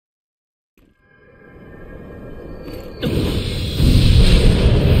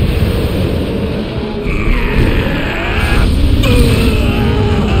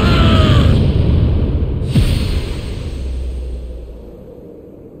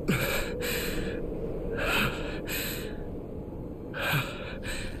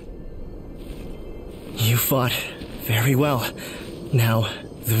You fought very well. Now,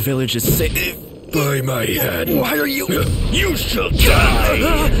 the village is safe. By my hand. Why are you... You shall die!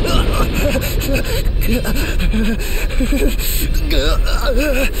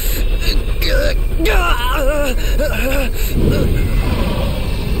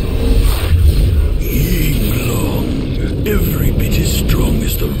 Ying-long, every bit as strong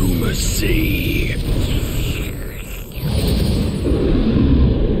as the rumors say.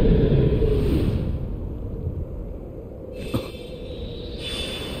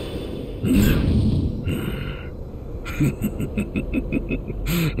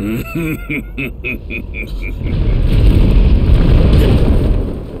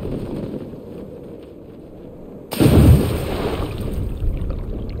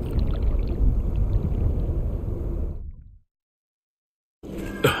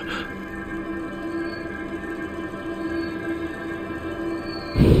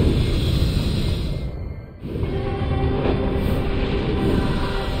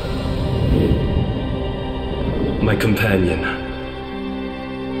 My companion,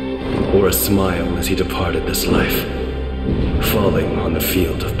 or a smile as he departed this life, falling on the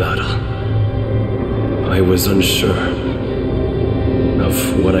field of battle. I was unsure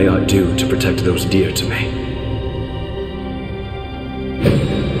of what I ought do to protect those dear to me.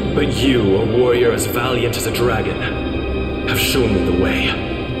 But you, a warrior as valiant as a dragon, have shown me the way.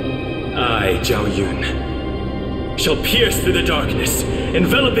 I, Zhao Yun, shall pierce through the darkness,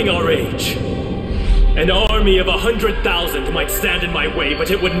 enveloping our age. An army of 100,000 might stand in my way, but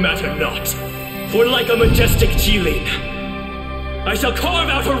it would matter not. For like a majestic Jilin, I shall carve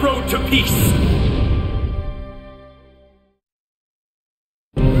out a road to peace.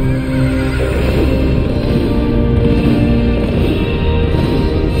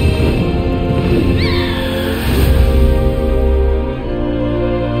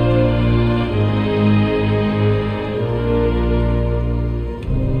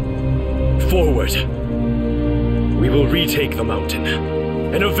 Forward. We will retake the mountain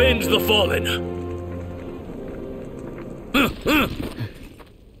and avenge the fallen.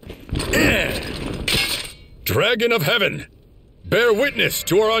 Dragon of Heaven, bear witness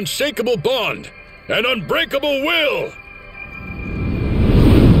to our unshakable bond and unbreakable will!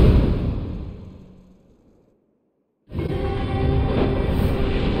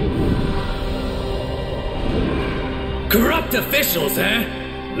 Corrupt officials, eh?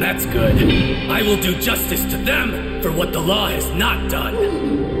 That's good. I will do justice to them for what the law has not done.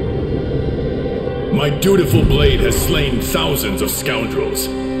 My dutiful blade has slain thousands of scoundrels.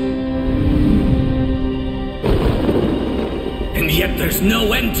 And yet there's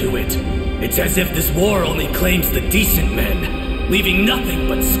no end to it. It's as if this war only claims the decent men, leaving nothing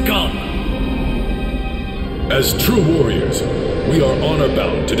but scum. As true warriors, we are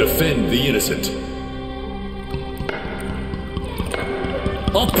honor-bound to defend the innocent.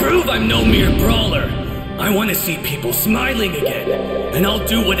 I'll prove I'm no mere brawler. I want to see people smiling again, and I'll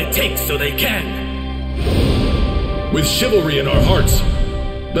do what it takes so they can. With chivalry in our hearts,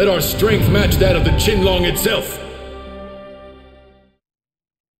 let our strength match that of the Qinlong itself.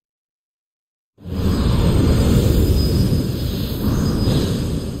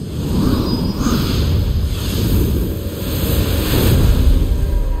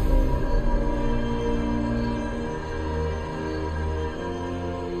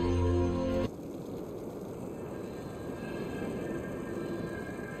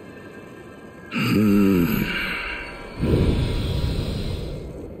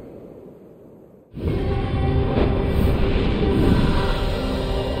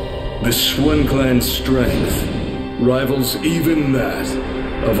 The Xuan clan's strength rivals even that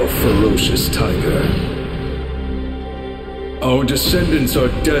of a ferocious tiger. Our descendants are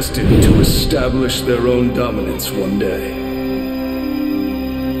destined to establish their own dominance one day.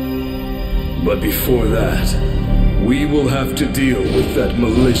 But before that, we will have to deal with that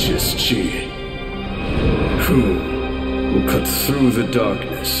malicious Qi, who will cut through the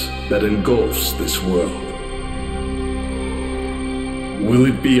darkness that engulfs this world. Will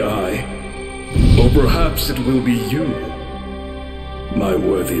it be I, or perhaps it will be you, my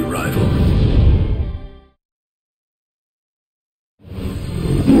worthy rival?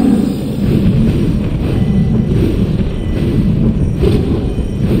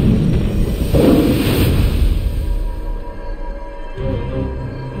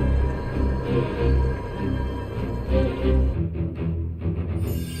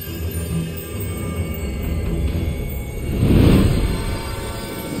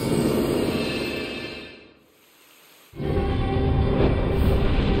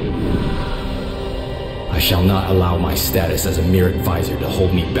 shall not allow my status as a mere advisor to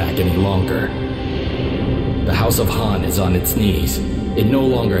hold me back any longer. The House of Han is on its knees. It no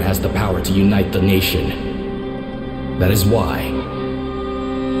longer has the power to unite the nation. That is why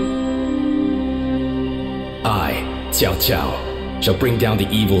I, Cao Cao, shall bring down the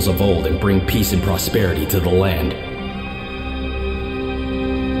evils of old and bring peace and prosperity to the land.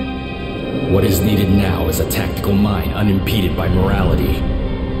 What is needed now is a tactical mind unimpeded by morality.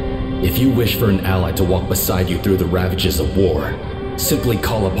 If you wish for an ally to walk beside you through the ravages of war, simply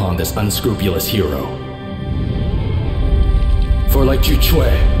call upon this unscrupulous hero. For like Chu Chui,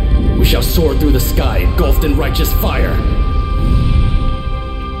 we shall soar through the sky engulfed in righteous fire.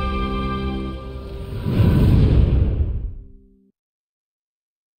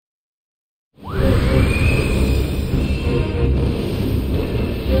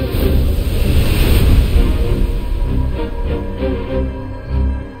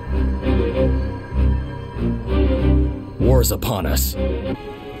 War's upon us.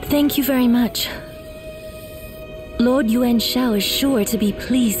 Thank you very much. Lord Yuan Shao is sure to be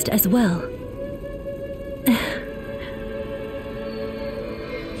pleased as well.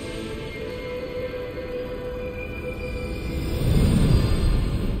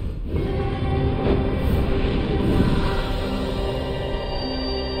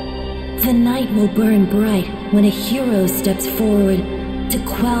 The night will burn bright when a hero steps forward to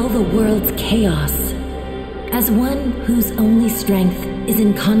quell the world's chaos. As one whose only strength is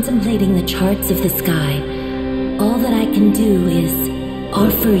in contemplating the charts of the sky, all that I can do is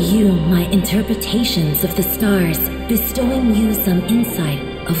offer you my interpretations of the stars, bestowing you some insight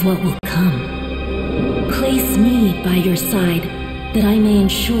of what will come. Place me by your side, that I may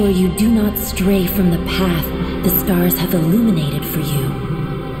ensure you do not stray from the path the stars have illuminated for you.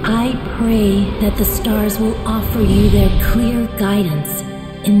 I pray that the stars will offer you their clear guidance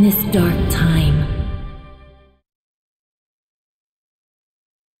in this dark time.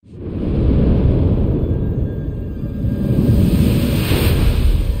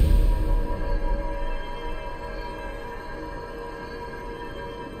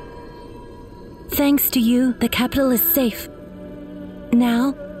 Thanks to you, the capital is safe.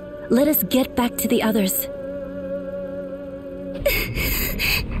 Now, let us get back to the others.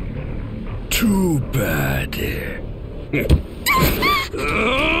 Too bad.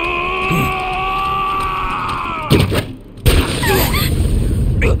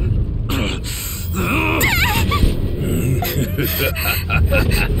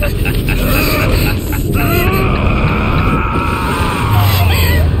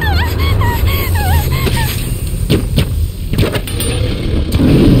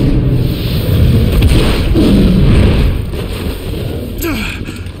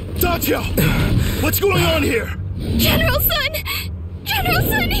 What's going on here? General Sun! General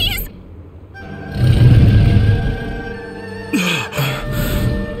Sun, he's...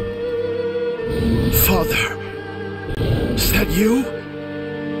 Father, is that you?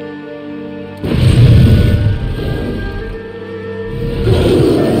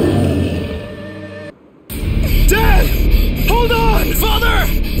 Dad! Hold on! Father!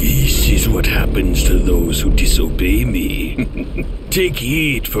 This is what happens to those who disobey me. Take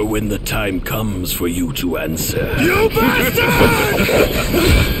heed for when the time comes for you to answer. You bastard!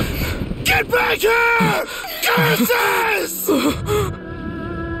 Get back here! Curses!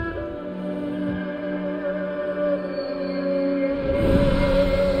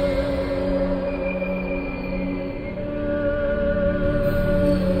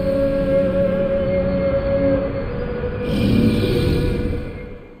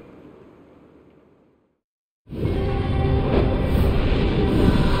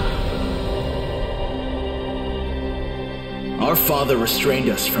 Our father restrained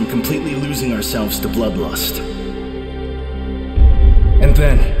us from completely losing ourselves to bloodlust. And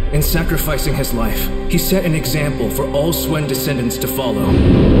then, in sacrificing his life, he set an example for all Swen descendants to follow.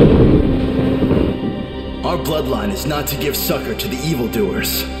 Our bloodline is not to give succor to the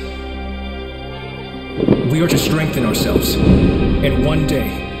evildoers. We are to strengthen ourselves, and one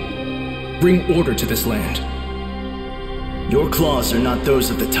day, bring order to this land. Your claws are not those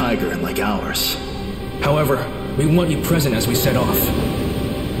of the tiger like ours. However, we want you present as we set off.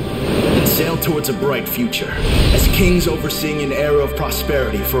 And sail towards a bright future, as kings overseeing an era of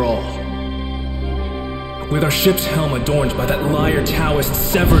prosperity for all. With our ship's helm adorned by that liar Taoist's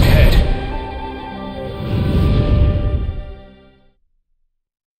severed head.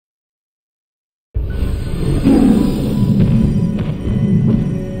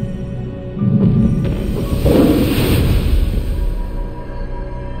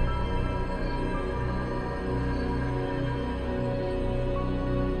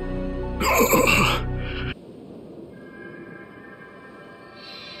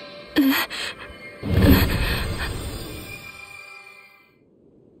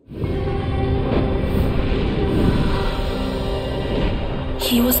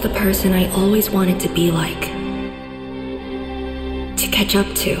 He was the person I always wanted to be like. To catch up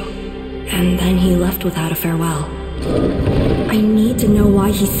to. And then he left without a farewell. I need to know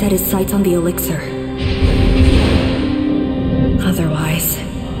why he set his sights on the elixir. Otherwise,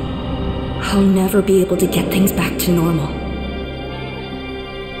 I'll never be able to get things back to normal.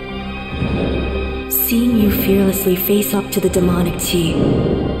 Seeing you fearlessly face up to the demonic Qi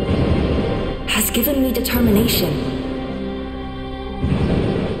has given me determination.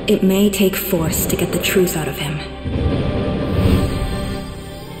 It may take force to get the truth out of him.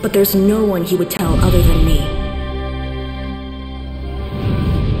 But there's no one he would tell other than me.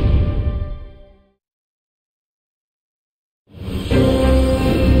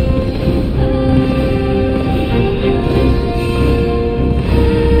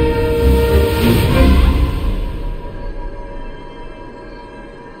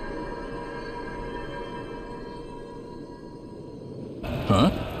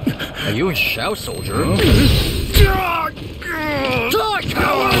 Are you a Shao soldier? Die,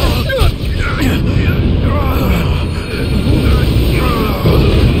 coward!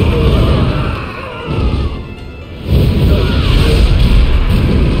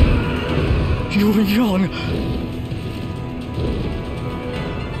 You were young.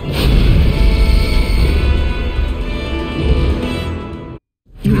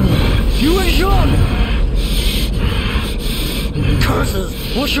 You were young! Curses!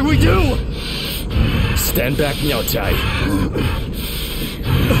 What should we do? Stand back, Miao Chai.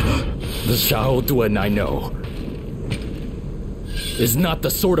 The Xiahou Duan I know is not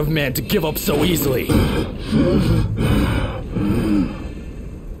the sort of man to give up so easily.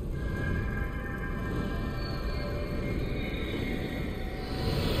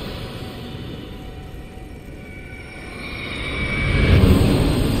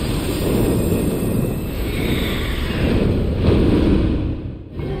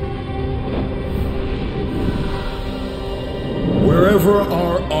 Wherever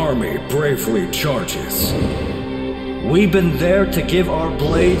our army bravely charges, we've been there to give our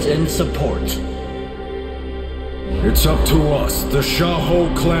blades in support. It's up to us, the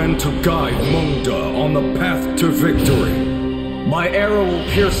Xiahou clan, to guide Mengda on the path to victory. My arrow will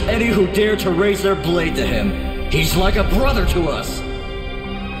pierce any who dare to raise their blade to him. He's like a brother to us.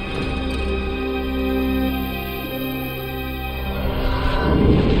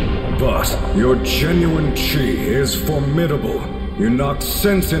 But your genuine Qi is formidable. You knocked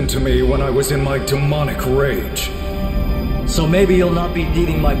sense into me when I was in my demonic rage. So maybe you'll not be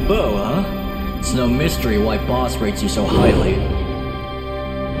needing my bow, huh? It's no mystery why Boss rates you so highly.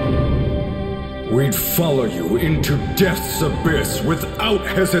 We'd follow you into death's abyss without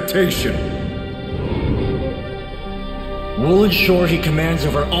hesitation. We'll ensure he commands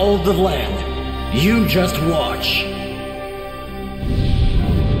over all of the land. You just watch.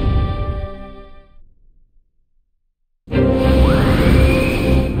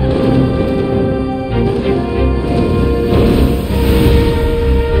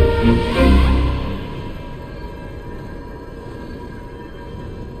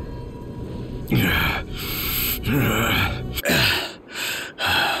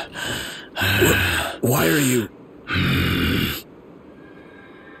 Why are you...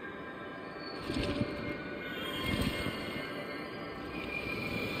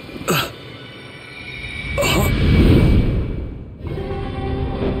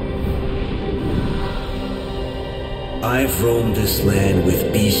 I've roamed this land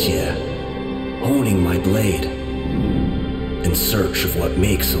with Bixia, honing my blade, in search of what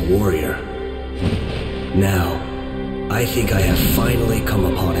makes a warrior. Now, I think I have finally come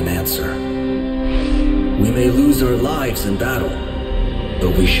upon an answer. We may lose our lives in battle,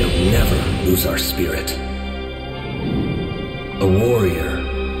 but we shall never lose our spirit. A warrior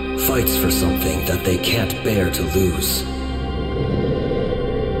fights for something that they can't bear to lose.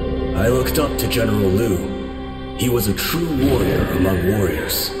 I looked up to General Liu. He was a true warrior among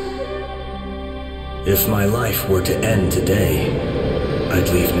warriors. If my life were to end today, I'd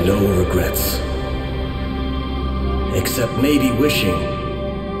leave no regrets. Except maybe wishing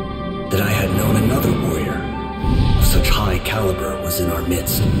that I had known another warrior of such high caliber was in our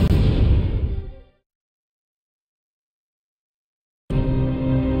midst.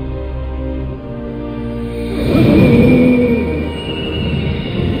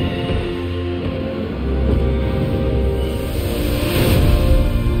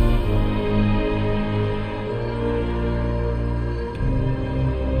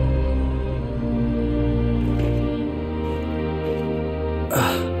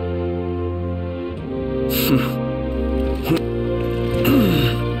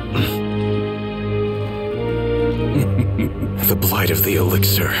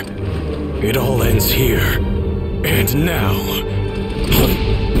 elixir. It all ends here. And now...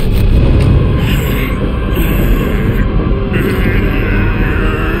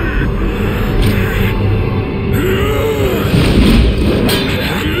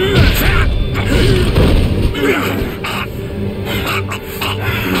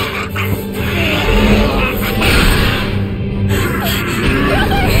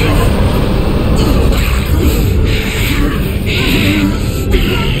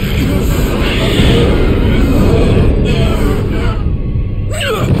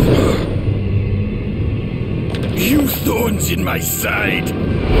 in my side.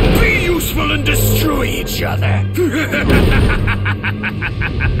 Be useful and destroy each other.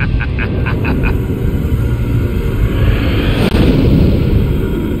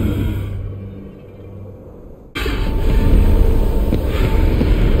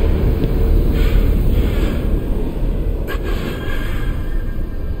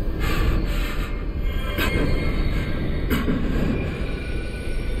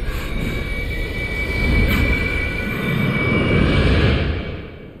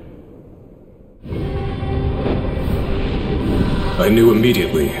 I knew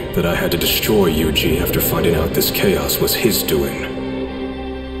immediately that I had to destroy Yuji after finding out this chaos was his doing.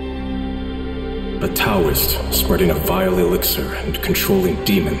 A Taoist spreading a vile elixir and controlling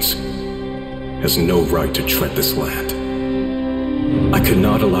demons has no right to tread this land. I could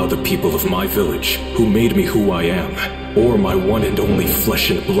not allow the people of my village, who made me who I am, or my one and only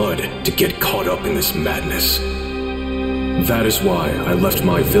flesh and blood, to get caught up in this madness. That is why I left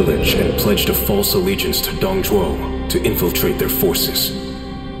my village and pledged a false allegiance to Dongzhuo to infiltrate their forces.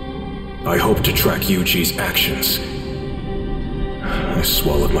 I hoped to track Yuji's actions. I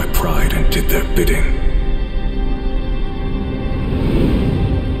swallowed my pride and did their bidding.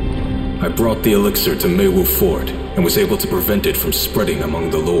 I brought the elixir to Meiwu Fort and was able to prevent it from spreading among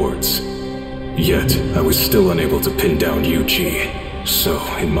the lords. Yet, I was still unable to pin down Yuji. So,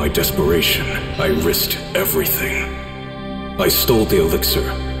 in my desperation, I risked everything. I stole the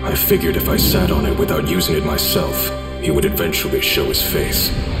elixir. I figured if I sat on it without using it myself, he would eventually show his face.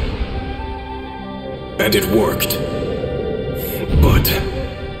 And it worked. But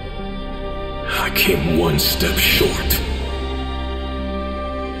I came one step short.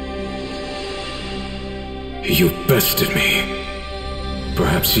 You bested me.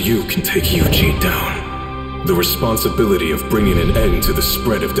 Perhaps you can take Yuji down. The responsibility of bringing an end to the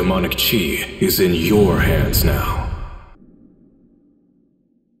spread of demonic chi is in your hands now.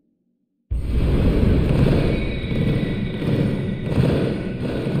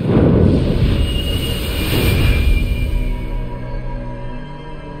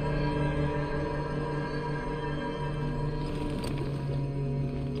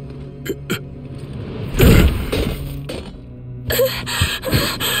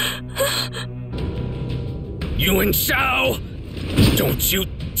 Yuan Shao! Don't you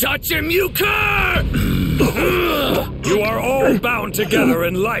touch him, you cur! You are all bound together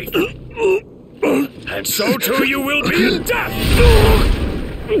in life. And so too you will be in death!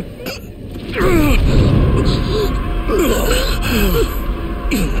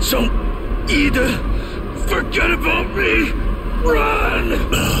 So, either forget about me, run!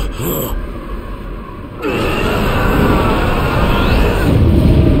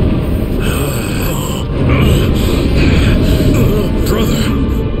 Brother,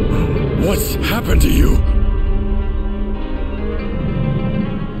 what's happened to you?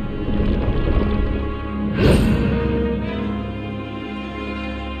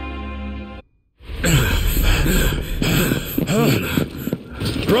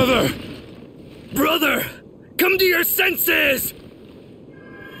 Brother! Brother! Come to your senses!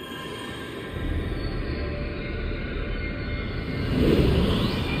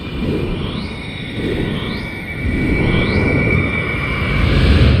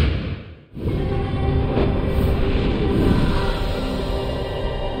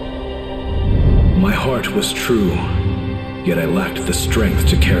 My heart was true, yet I lacked the strength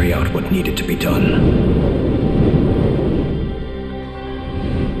to carry out what needed to be done.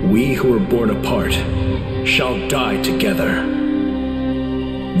 We who were born apart shall die together.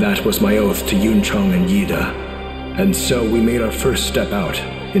 That was my oath to Yuncheng and Yida, and so we made our first step out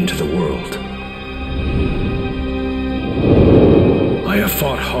into the world. I have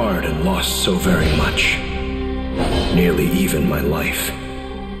fought hard and lost so very much, nearly even my life.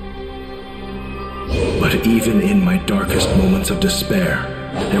 But even in my darkest moments of despair,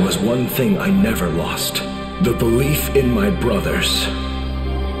 there was one thing I never lost: the belief in my brothers.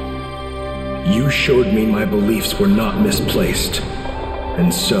 You showed me my beliefs were not misplaced,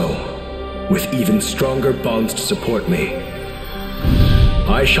 and so, with even stronger bonds to support me,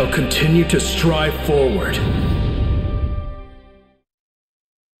 I shall continue to strive forward.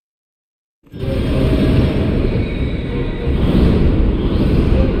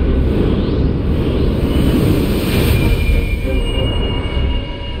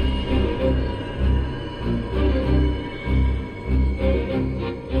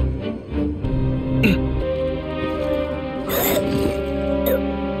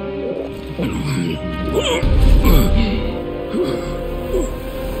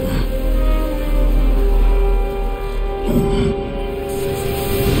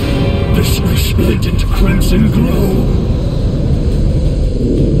 Resplendent crimson glow.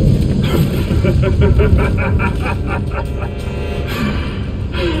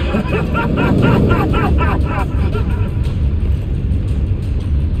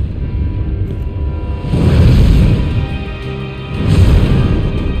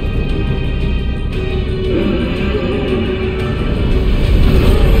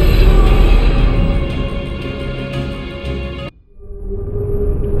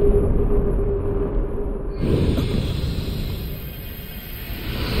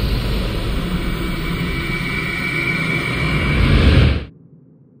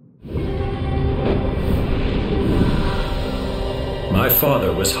 My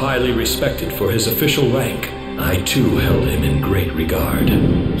father was highly respected for his official rank. I too held him in great regard.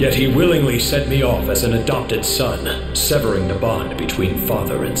 Yet he willingly sent me off as an adopted son, severing the bond between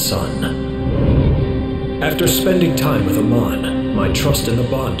father and son. After spending time with Amon, my trust in the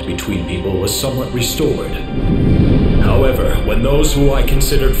bond between people was somewhat restored. However, when those who I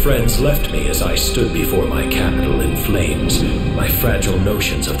considered friends left me as I stood before my capital in flames, my fragile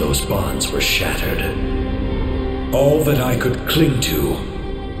notions of those bonds were shattered. All that I could cling to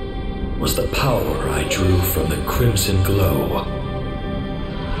was the power I drew from the crimson glow.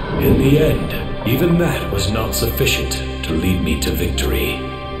 In the end, even that was not sufficient to lead me to victory.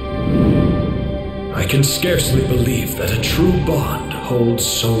 I can scarcely believe that a true bond holds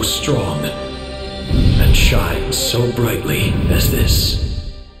so strong and shines so brightly as this.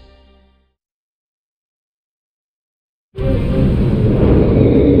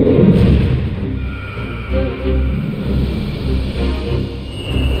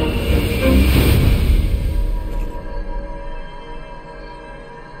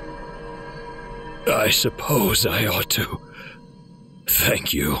 I suppose I ought to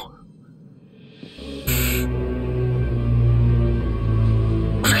thank you.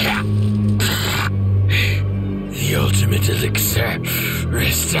 The ultimate elixir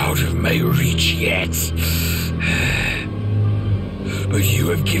is out of my reach yet. But you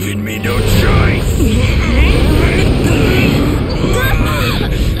have given me no choice.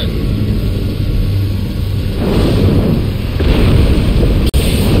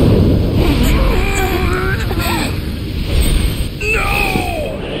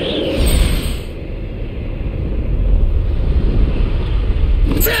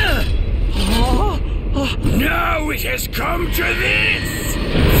 Now it has come to this!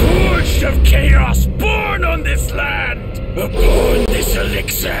 Forged of chaos, born on this land! Upon this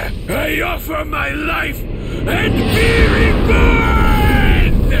elixir, I offer my life and be reborn!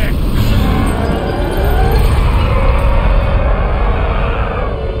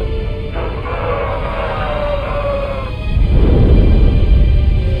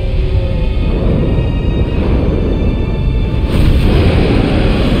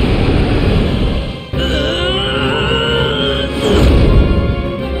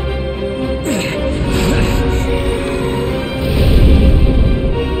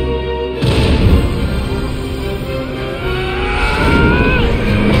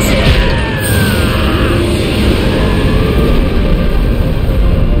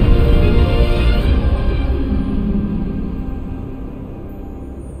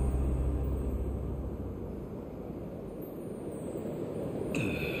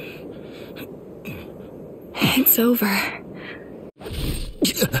 It's over.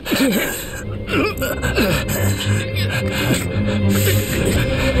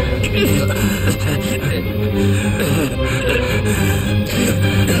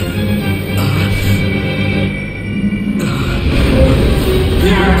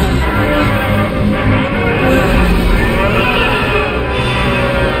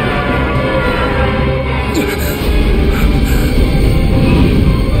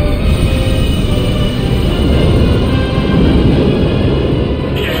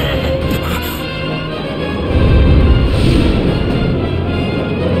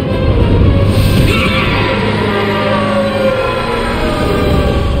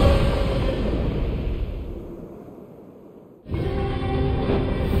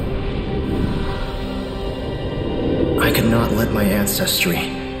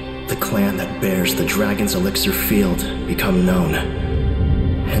 history, the clan that bears the Dragon's Elixir Field, become known.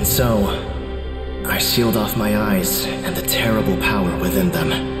 And so, I sealed off my eyes and the terrible power within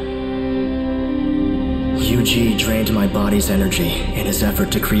them. UG drained my body's energy in his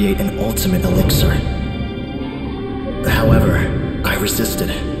effort to create an ultimate elixir. However, I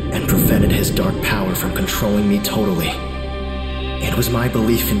resisted and prevented his dark power from controlling me totally. It was my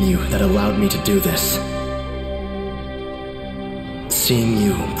belief in you that allowed me to do this. Seeing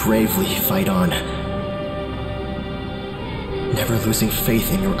you bravely fight on, never losing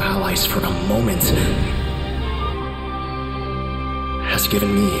faith in your allies for a moment, has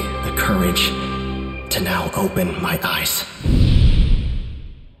given me the courage to now open my eyes.